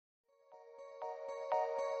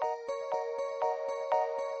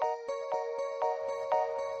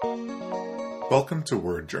Welcome to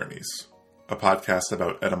Word Journeys, a podcast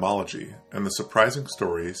about etymology and the surprising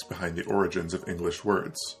stories behind the origins of English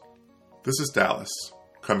words. This is Dallas,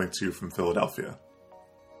 coming to you from Philadelphia.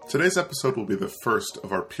 Today's episode will be the first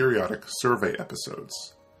of our periodic survey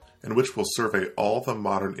episodes, in which we'll survey all the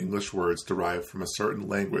modern English words derived from a certain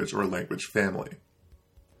language or language family.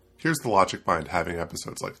 Here's the logic behind having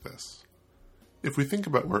episodes like this. If we think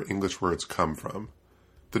about where English words come from,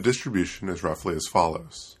 the distribution is roughly as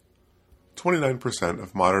follows. 29%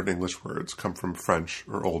 of modern English words come from French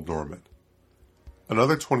or Old Norman.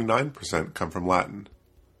 Another 29% come from Latin.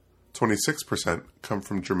 26% come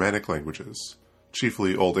from Germanic languages,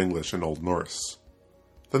 chiefly Old English and Old Norse.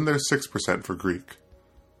 Then there's 6% for Greek,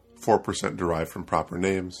 4% derived from proper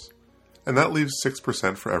names, and that leaves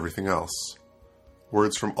 6% for everything else,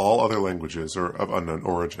 words from all other languages or of unknown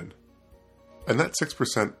origin. And that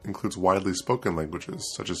 6% includes widely spoken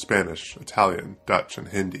languages such as Spanish, Italian, Dutch, and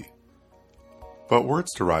Hindi. But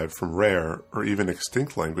words derived from rare or even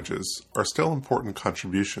extinct languages are still important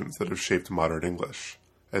contributions that have shaped modern English,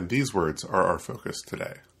 and these words are our focus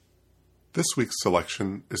today. This week's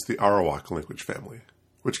selection is the Arawak language family,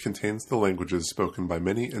 which contains the languages spoken by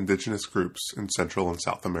many indigenous groups in Central and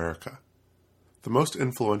South America. The most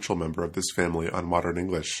influential member of this family on modern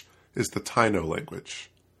English is the Taino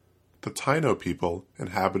language. The Taino people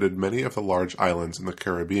inhabited many of the large islands in the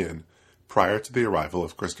Caribbean prior to the arrival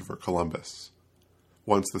of Christopher Columbus.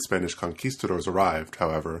 Once the Spanish conquistadors arrived,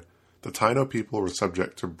 however, the Taino people were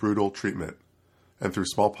subject to brutal treatment, and through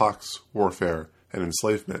smallpox, warfare, and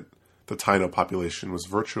enslavement, the Taino population was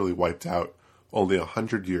virtually wiped out only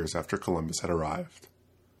 100 years after Columbus had arrived.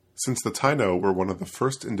 Since the Taino were one of the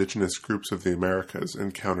first indigenous groups of the Americas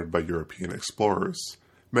encountered by European explorers,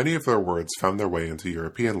 many of their words found their way into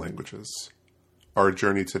European languages. Our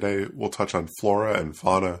journey today will touch on flora and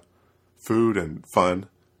fauna, food and fun,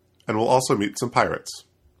 and we'll also meet some pirates,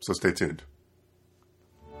 so stay tuned.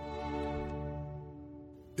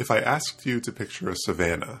 If I asked you to picture a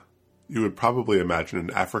savanna, you would probably imagine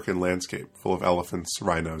an African landscape full of elephants,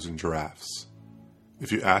 rhinos, and giraffes.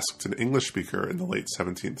 If you asked an English speaker in the late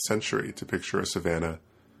 17th century to picture a savanna,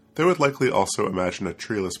 they would likely also imagine a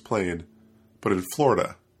treeless plain, but in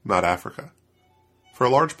Florida, not Africa. For a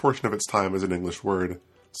large portion of its time as an English word,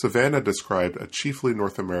 savanna described a chiefly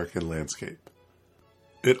North American landscape.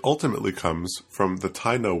 It ultimately comes from the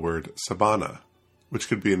Taino word sabana, which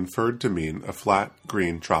could be inferred to mean a flat,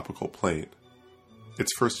 green tropical plain.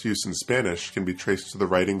 Its first use in Spanish can be traced to the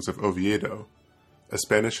writings of Oviedo, a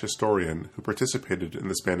Spanish historian who participated in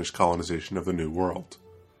the Spanish colonization of the New World.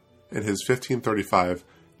 In his 1535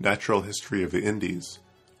 Natural History of the Indies,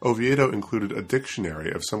 Oviedo included a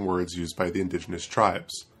dictionary of some words used by the indigenous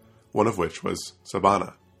tribes, one of which was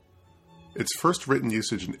sabana. Its first written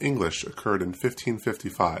usage in English occurred in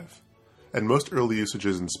 1555, and most early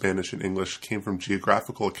usages in Spanish and English came from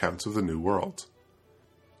geographical accounts of the New World.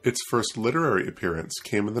 Its first literary appearance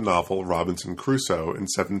came in the novel Robinson Crusoe in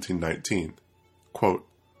 1719. Quote,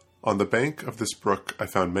 "On the bank of this brook I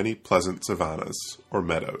found many pleasant savannas, or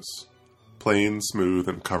meadows, plain, smooth,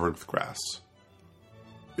 and covered with grass."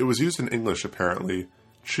 It was used in English, apparently,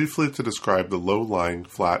 chiefly to describe the low-lying,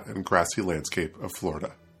 flat, and grassy landscape of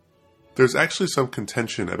Florida. There's actually some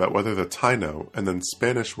contention about whether the Taino and then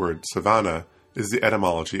Spanish word savanna is the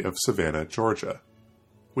etymology of Savannah, Georgia.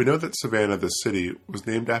 We know that Savannah, the city, was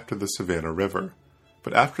named after the Savannah River,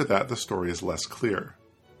 but after that the story is less clear.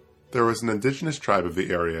 There was an indigenous tribe of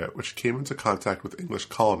the area which came into contact with English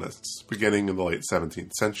colonists beginning in the late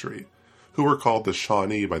 17th century, who were called the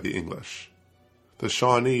Shawnee by the English. The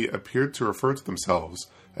Shawnee appeared to refer to themselves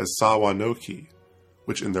as Sawanoki,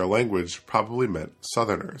 which in their language probably meant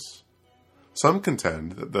Southerners. Some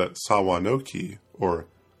contend that the Sawanoki, or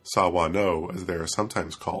Sawano as they are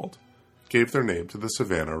sometimes called, gave their name to the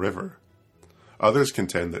Savannah River. Others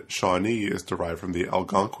contend that Shawnee is derived from the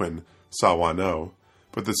Algonquin Sawano,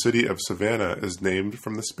 but the city of Savannah is named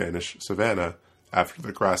from the Spanish Savannah after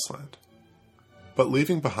the grassland. But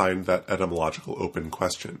leaving behind that etymological open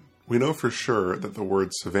question, we know for sure that the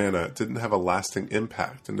word savanna didn't have a lasting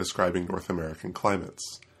impact in describing North American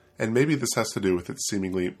climates, and maybe this has to do with its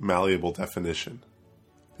seemingly malleable definition.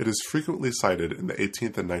 It is frequently cited in the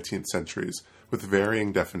 18th and 19th centuries with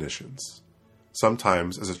varying definitions,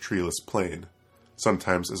 sometimes as a treeless plain,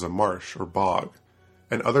 sometimes as a marsh or bog,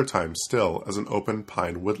 and other times still as an open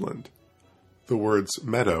pine woodland. The words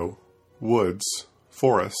meadow, woods,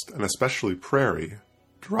 forest, and especially prairie,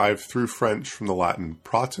 derived through French from the Latin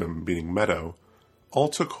pratum meaning meadow, all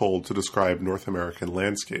took hold to describe North American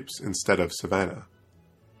landscapes instead of savanna.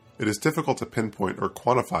 It is difficult to pinpoint or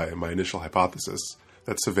quantify my initial hypothesis,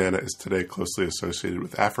 that Savannah is today closely associated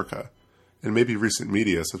with Africa, and maybe recent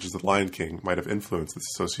media such as The Lion King might have influenced this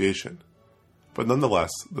association. But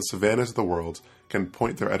nonetheless, the savannas of the world can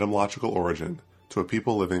point their etymological origin to a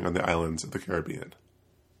people living on the islands of the Caribbean.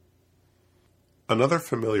 Another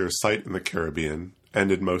familiar sight in the Caribbean,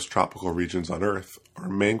 and in most tropical regions on Earth, are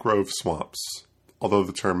mangrove swamps, although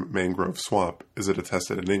the term mangrove swamp isn't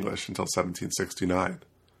attested in English until 1769.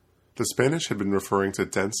 The Spanish had been referring to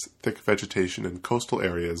dense, thick vegetation in coastal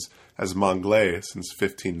areas as mangle since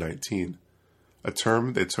 1519, a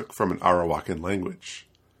term they took from an Arawakan language.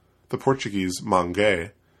 The Portuguese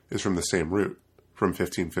mangue is from the same root, from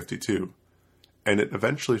 1552, and it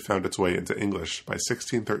eventually found its way into English by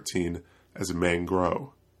 1613 as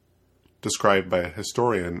mangro, described by a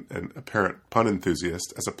historian and apparent pun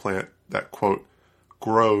enthusiast as a plant that, quote,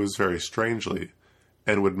 grows very strangely,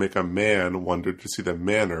 and would make a man wonder to see the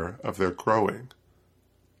manner of their growing.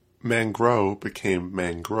 Mangro became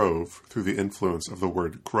mangrove through the influence of the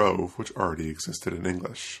word grove, which already existed in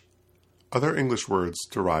English. Other English words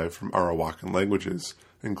derived from Arawakan languages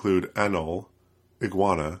include anole,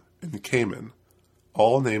 iguana, and caiman,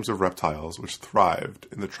 all names of reptiles which thrived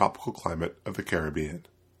in the tropical climate of the Caribbean.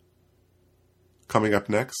 Coming up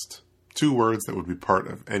next, 2 words that would be part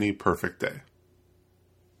of any perfect day.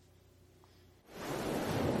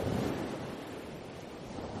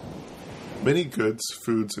 Many goods,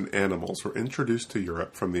 foods, and animals were introduced to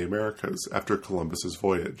Europe from the Americas after Columbus's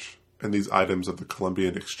voyage, and these items of the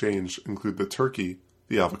Columbian exchange include the turkey,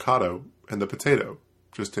 the avocado, and the potato,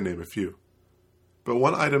 just to name a few. But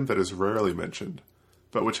one item that is rarely mentioned,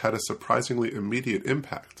 but which had a surprisingly immediate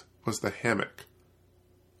impact, was the hammock.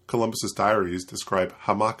 Columbus's diaries describe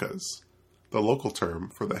hamacas, the local term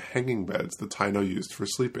for the hanging beds the Taino used for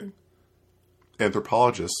sleeping.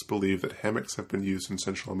 Anthropologists believe that hammocks have been used in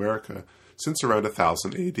Central America since around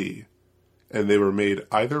 1000 AD, and they were made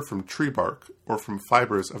either from tree bark or from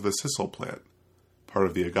fibers of the sisal plant, part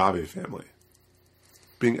of the agave family.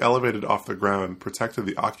 Being elevated off the ground protected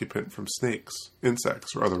the occupant from snakes,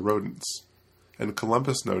 insects, or other rodents, and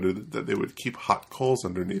Columbus noted that they would keep hot coals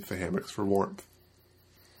underneath the hammocks for warmth.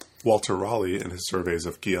 Walter Raleigh, in his surveys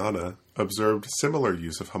of Guyana, observed similar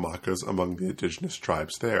use of hamacas among the indigenous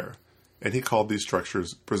tribes there, and he called these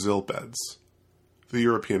structures Brazil beds. The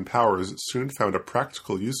European powers soon found a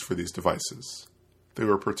practical use for these devices. They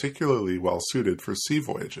were particularly well suited for sea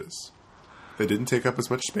voyages. They didn't take up as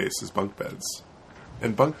much space as bunk beds,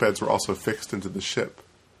 and bunk beds were also fixed into the ship,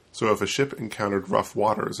 so if a ship encountered rough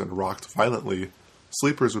waters and rocked violently,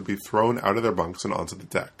 sleepers would be thrown out of their bunks and onto the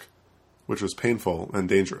deck, which was painful and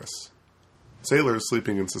dangerous. Sailors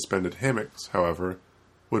sleeping in suspended hammocks, however,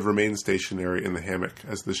 would remain stationary in the hammock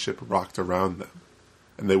as the ship rocked around them,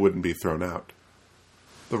 and they wouldn't be thrown out.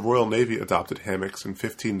 The Royal Navy adopted hammocks in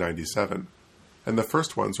 1597, and the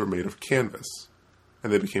first ones were made of canvas,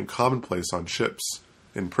 and they became commonplace on ships,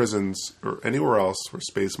 in prisons, or anywhere else where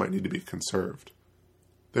space might need to be conserved.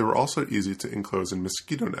 They were also easy to enclose in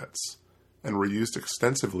mosquito nets, and were used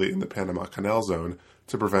extensively in the Panama Canal Zone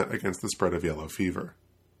to prevent against the spread of yellow fever.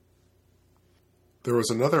 There was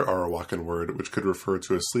another Arawakan word which could refer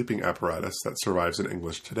to a sleeping apparatus that survives in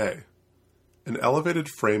English today. An elevated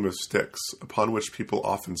frame of sticks upon which people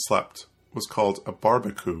often slept was called a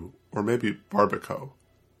barbecue, or maybe barbacoa.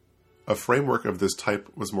 A framework of this type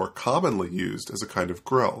was more commonly used as a kind of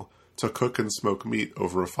grill to cook and smoke meat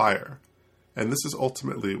over a fire, and this is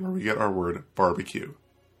ultimately where we get our word barbecue.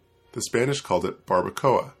 The Spanish called it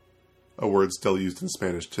barbacoa, a word still used in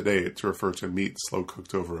Spanish today to refer to meat slow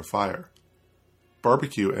cooked over a fire.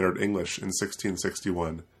 Barbecue entered English in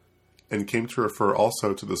 1661, and came to refer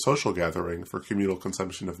also to the social gathering for communal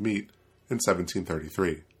consumption of meat in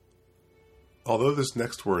 1733. Although this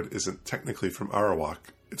next word isn't technically from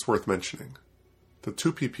Arawak, it's worth mentioning. The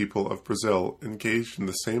Tupi people of Brazil engaged in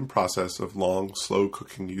the same process of long, slow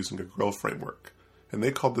cooking using a grill framework, and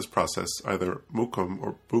they called this process either mukum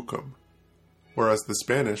or bukum. Whereas the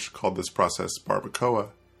Spanish called this process barbacoa,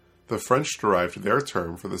 the French derived their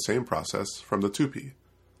term for the same process from the Tupi,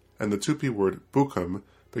 and the Tupi word bukum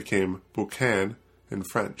became boucan in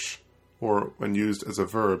French, or, when used as a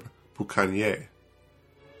verb, boucanier.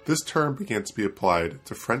 This term began to be applied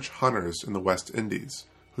to French hunters in the West Indies,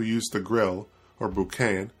 who used the grill, or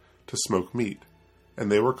boucan, to smoke meat, and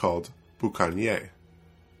they were called boucaniers.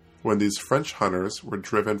 When these French hunters were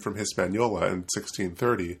driven from Hispaniola in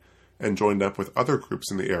 1630 and joined up with other groups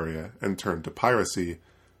in the area and turned to piracy,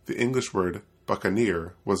 the English word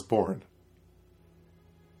buccaneer was born.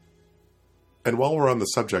 And while we're on the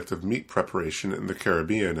subject of meat preparation in the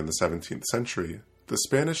Caribbean in the 17th century, the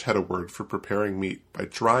Spanish had a word for preparing meat by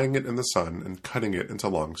drying it in the sun and cutting it into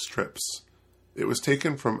long strips. It was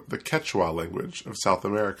taken from the Quechua language of South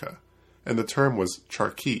America, and the term was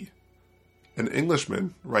charqui. An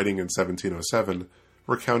Englishman, writing in 1707,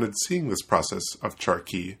 recounted seeing this process of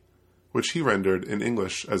charqui, which he rendered in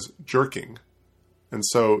English as jerking. And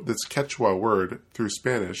so this Quechua word, through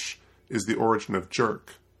Spanish, is the origin of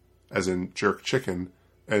jerk, as in jerk chicken,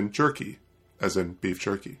 and jerky, as in beef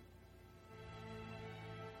jerky.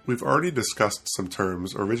 We've already discussed some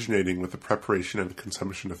terms originating with the preparation and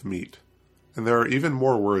consumption of meat, and there are even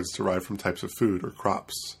more words derived from types of food or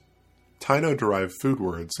crops. Taino-derived food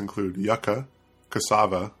words include yucca,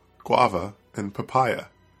 cassava, guava, and papaya.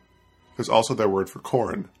 There's also their word for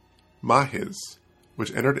corn, mahiz,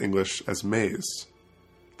 which entered English as maize.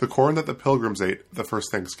 The corn that the Pilgrims ate the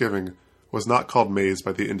first Thanksgiving was not called maize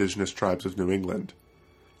by the indigenous tribes of New England.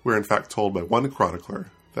 We're in fact told by one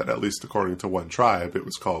chronicler that, at least according to one tribe, it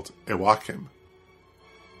was called ewakim.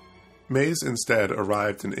 Maize instead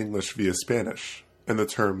arrived in English via Spanish, and the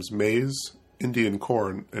terms maize, Indian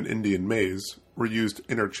corn, and Indian maize were used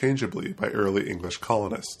interchangeably by early English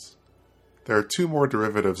colonists. There are two more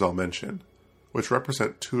derivatives I'll mention, which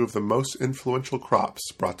represent two of the most influential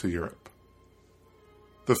crops brought to Europe.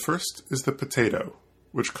 The first is the potato,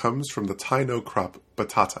 which comes from the Taino crop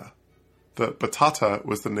batata. The batata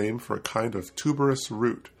was the name for a kind of tuberous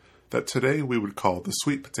root that today we would call the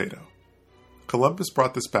sweet potato. Columbus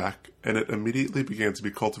brought this back, and it immediately began to be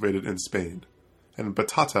cultivated in Spain, and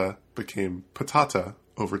batata became patata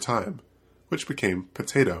over time, which became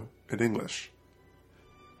potato in English.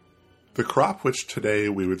 The crop which today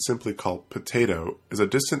we would simply call potato is a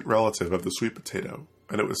distant relative of the sweet potato,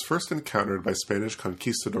 and it was first encountered by Spanish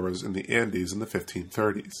conquistadors in the Andes in the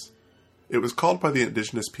 1530s. It was called by the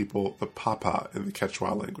indigenous people the papa in the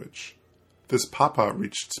Quechua language. This papa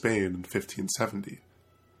reached Spain in 1570.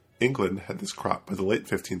 England had this crop by the late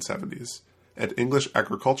 1570s, and English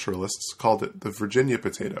agriculturalists called it the Virginia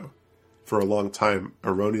potato, for a long time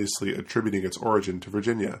erroneously attributing its origin to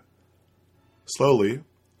Virginia. Slowly,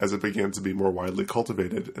 as it began to be more widely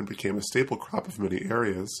cultivated and became a staple crop of many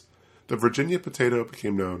areas, the Virginia potato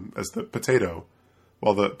became known as the potato,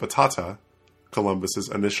 while the batata, Columbus's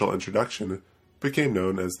initial introduction, became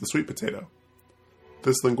known as the sweet potato.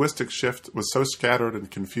 This linguistic shift was so scattered and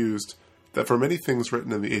confused that for many things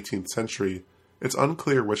written in the 18th century, it's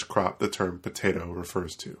unclear which crop the term potato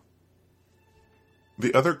refers to.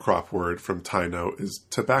 The other crop word from Taino is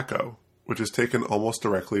tobacco, which is taken almost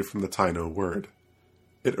directly from the Taino word.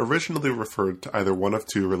 It originally referred to either one of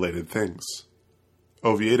two related things.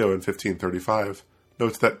 Oviedo in 1535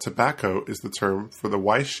 notes that tobacco is the term for the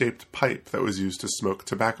Y-shaped pipe that was used to smoke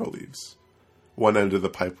tobacco leaves. One end of the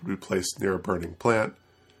pipe would be placed near a burning plant,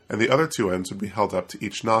 and the other two ends would be held up to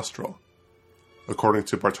each nostril. According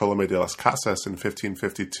to Bartolomé de las Casas in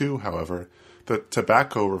 1552, however, the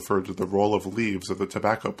tobacco referred to the roll of leaves of the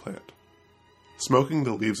tobacco plant. Smoking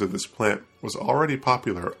the leaves of this plant was already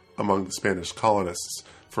popular among the Spanish colonists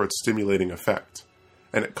for its stimulating effect,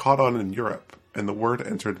 and it caught on in Europe, and the word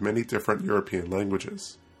entered many different European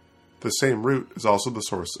languages. The same root is also the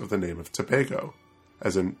source of the name of Tobago,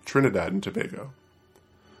 as in Trinidad and Tobago.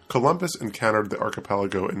 Columbus encountered the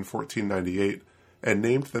archipelago in 1498 and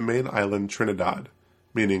named the main island Trinidad,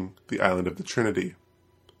 meaning the island of the Trinity.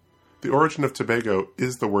 The origin of Tobago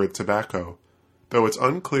is the word tobacco, though it's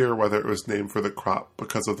unclear whether it was named for the crop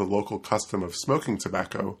because of the local custom of smoking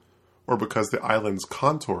tobacco, or because the island's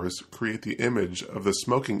contours create the image of the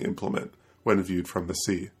smoking implement when viewed from the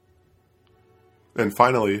sea. And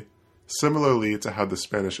finally, similarly to how the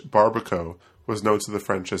Spanish barbacoa was known to the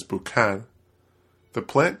French as boucan, the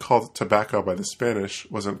plant called tobacco by the Spanish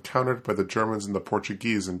was encountered by the Germans and the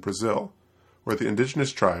Portuguese in Brazil, where the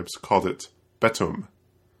indigenous tribes called it betum.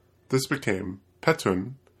 This became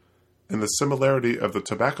petun, and the similarity of the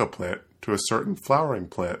tobacco plant to a certain flowering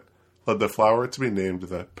plant led the flower to be named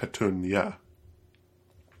the petunia.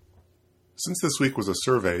 Since this week was a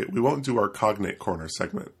survey, we won't do our Cognate Corner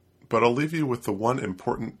segment, but I'll leave you with the one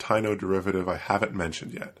important Taino derivative I haven't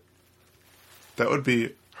mentioned yet. That would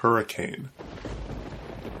be hurricane.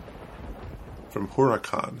 From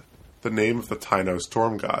Huracan, the name of the Taino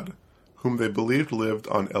storm god, whom they believed lived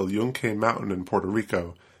on El Yunque mountain in Puerto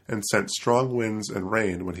Rico and sent strong winds and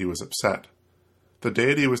rain when he was upset. The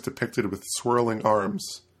deity was depicted with swirling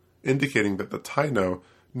arms, indicating that the Taino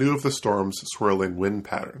knew of the storm's swirling wind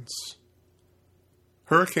patterns.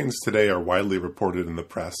 Hurricanes today are widely reported in the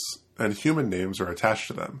press, and human names are attached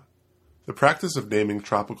to them. The practice of naming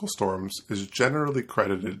tropical storms is generally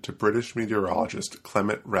credited to British meteorologist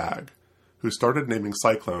Clement Wragg, who started naming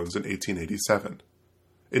cyclones in 1887.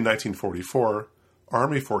 In 1944,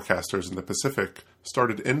 Army forecasters in the Pacific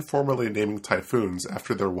started informally naming typhoons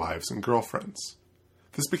after their wives and girlfriends.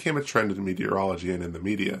 This became a trend in meteorology and in the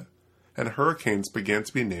media, and hurricanes began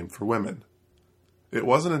to be named for women. It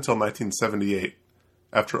wasn't until 1978,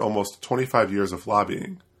 after almost 25 years of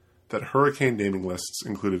lobbying, that hurricane naming lists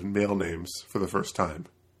included male names for the first time.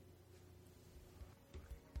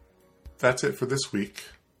 That's it for this week.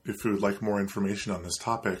 If you would like more information on this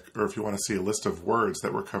topic, or if you want to see a list of words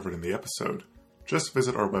that were covered in the episode, just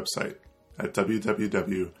visit our website at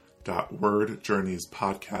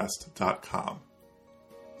www.wordjourneyspodcast.com.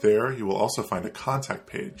 There, you will also find a contact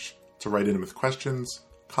page to write in with questions,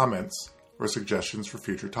 comments, or suggestions for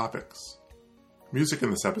future topics. Music in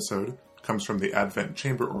this episode comes from the Advent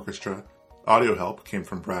Chamber Orchestra. Audio help came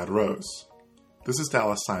from Brad Rose. This is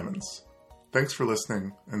Dallas Simons. Thanks for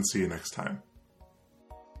listening, and see you next time.